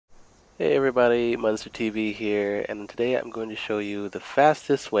Hey everybody, Monster TV here, and today I'm going to show you the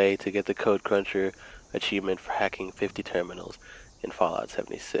fastest way to get the Code Cruncher achievement for hacking 50 terminals in Fallout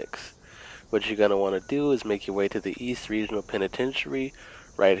 76. What you're going to want to do is make your way to the East Regional Penitentiary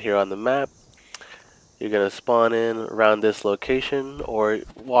right here on the map. You're going to spawn in around this location or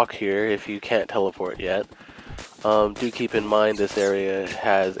walk here if you can't teleport yet. Do keep in mind this area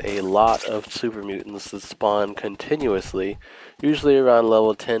has a lot of super mutants that spawn continuously, usually around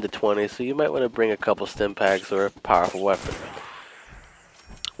level 10 to 20, so you might want to bring a couple stim packs or a powerful weapon.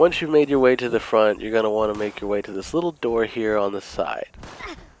 Once you've made your way to the front, you're going to want to make your way to this little door here on the side.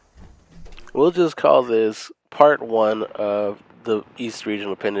 We'll just call this part 1 of the East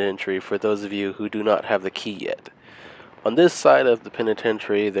Regional Penitentiary for those of you who do not have the key yet. On this side of the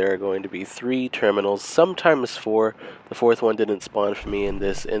penitentiary, there are going to be 3 terminals, sometimes 4. The 4th one didn't spawn for me in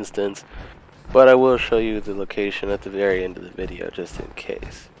this instance, but I will show you the location at the very end of the video just in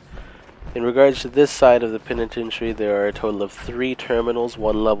case. In regards to this side of the penitentiary, there are a total of 3 terminals,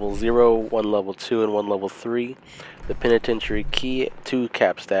 1 level 0, 1 level 2, and 1 level 3. The penitentiary key, 2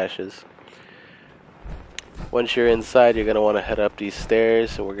 cap stashes. Once you're inside, you're going to want to head up these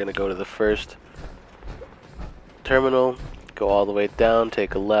stairs, and we're going to go to the first terminal, go all the way down,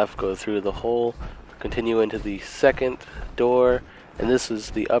 take a left, go through the hole, continue into the second door, and this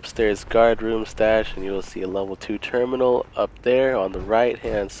is the upstairs guard room stash, and you will see a level 2 terminal up there on the right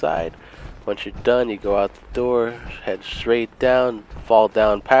hand side. Once you're done, you go out the door, head straight down, fall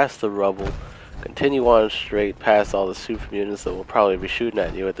down past the rubble, continue on straight past all the super mutants that will probably be shooting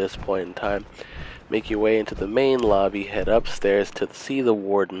at you at this point in time. Make your way into the main lobby, head upstairs to see the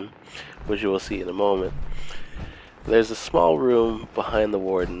warden, which you will see in a moment. There's a small room behind the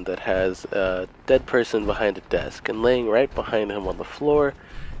warden that has a dead person behind a desk, and laying right behind him on the floor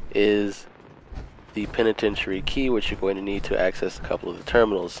is the penitentiary key, which you're going to need to access a couple of the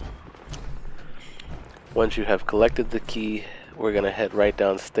terminals. Once you have collected the key, we're going to head right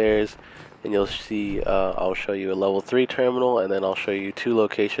downstairs, and you'll see I'll show you a level 3 terminal, and then I'll show you 2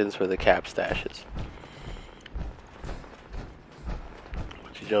 locations for the cap stashes.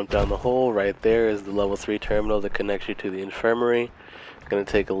 Jump down the hole, right there is the level 3 terminal that connects you to the infirmary. You're going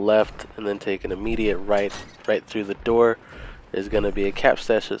to take a left and then take an immediate right through the door. There's going to be a cap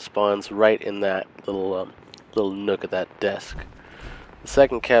stash that spawns right in that little nook of that desk. The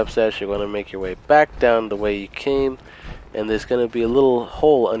second cap stash, you're going to make your way back down the way you came, and there's going to be a little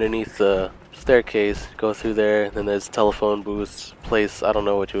hole underneath the staircase. Go through there, then there's telephone booths, place, I don't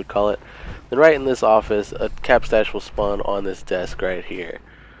know what you would call it. Then right in this office, a cap stash will spawn on this desk right here.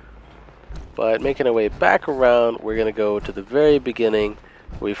 But making our way back around, we're going to go to the very beginning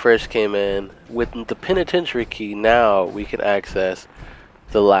where we first came in. With the penitentiary key, now we can access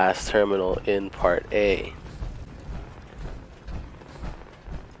the last terminal in part A.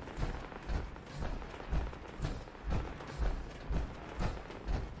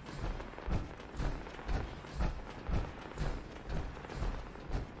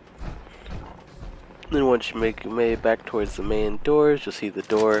 Then once you make your way back towards the main doors, you'll see the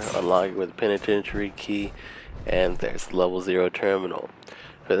door, unlock it with the penitentiary key, and there's the level 0 terminal.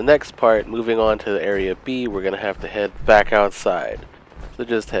 For the next part, moving on to the area B, we're going to have to head back outside. So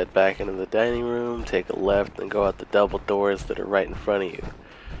just head back into the dining room, take a left, and go out the double doors that are right in front of you.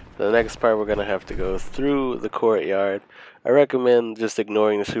 For the next part, we're going to have to go through the courtyard. I recommend just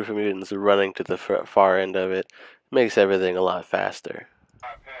ignoring the super mutants and running to the far end of it. It makes everything a lot faster.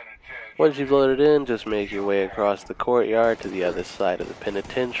 Once you've loaded in, just make your way across the courtyard to the other side of the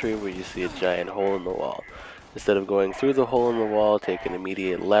penitentiary where you see a giant hole in the wall. Instead of going through the hole in the wall, take an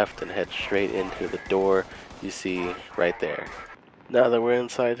immediate left and head straight into the door you see right there. Now that we're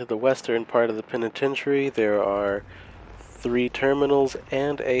inside to the western part of the penitentiary, there are 3 terminals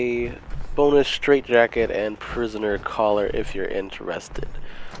and a bonus straitjacket and prisoner collar if you're interested.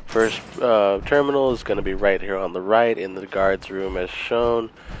 First terminal is going to be right here on the right in the guard's room as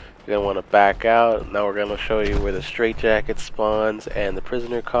shown. You're going to want to back out. Now we're going to show you where the straitjacket spawns and the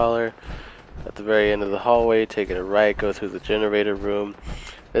prisoner collar. At the very end of the hallway, taking a right, go through the generator room.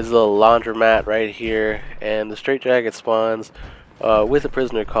 There's a little laundromat right here, and the straitjacket spawns with the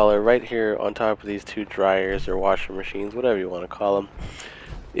prisoner collar right here on top of these 2 dryers or washer machines, whatever you want to call them.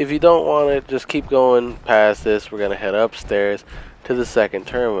 If you don't want it, just keep going past this. We're going to head upstairs to the second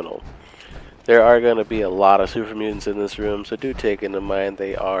terminal. There are going to be a lot of super mutants in this room, so do take into mind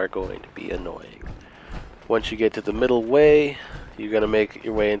they are going to be annoying. Once you get to the middle way, you're going to make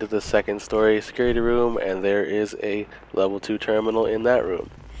your way into the second story security room, and there is a level 2 terminal in that room.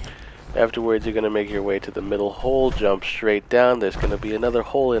 Afterwards, you're going to make your way to the middle hole, jump straight down. There's going to be another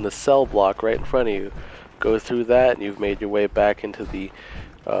hole in the cell block right in front of you. Go through that, and you've made your way back into the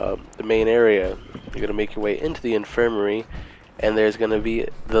the main area. You're going to make your way into the infirmary, and there's going to be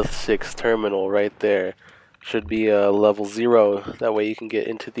the 6th terminal right there. Should be a level 0, that way you can get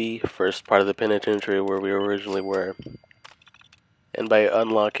into the first part of the penitentiary where we originally were. And by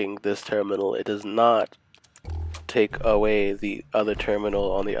unlocking this terminal, it does not take away the other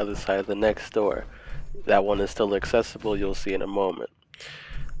terminal on the other side of the next door. That one is still accessible, you'll see in a moment.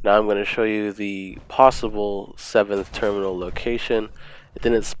 Now I'm going to show you the possible 7th terminal location. It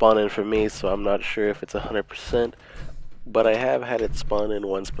didn't spawn in for me, so I'm not sure if it's 100%, but I have had it spawn in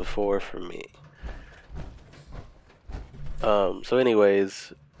once before for me. So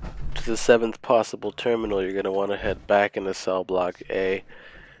anyways, to the 7th possible terminal, you're going to want to head back into cell block A.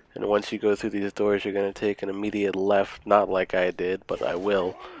 And once you go through these doors, you're going to take an immediate left, not like I did, but I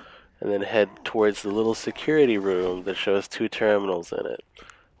will, and then head towards the little security room that shows 2 terminals in it.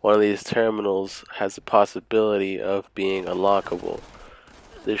 One of these terminals has the possibility of being unlockable.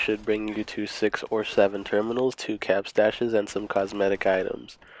 This should bring you to 6 or 7 terminals, 2 cap stashes, and some cosmetic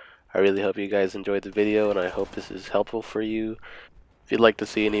items. I really hope you guys enjoyed the video, and I hope this is helpful for you. If you'd like to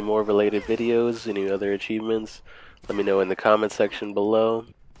see any more related videos, any other achievements, let me know in the comment section below.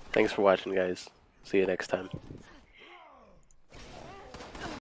 Thanks for watching, guys. See you next time.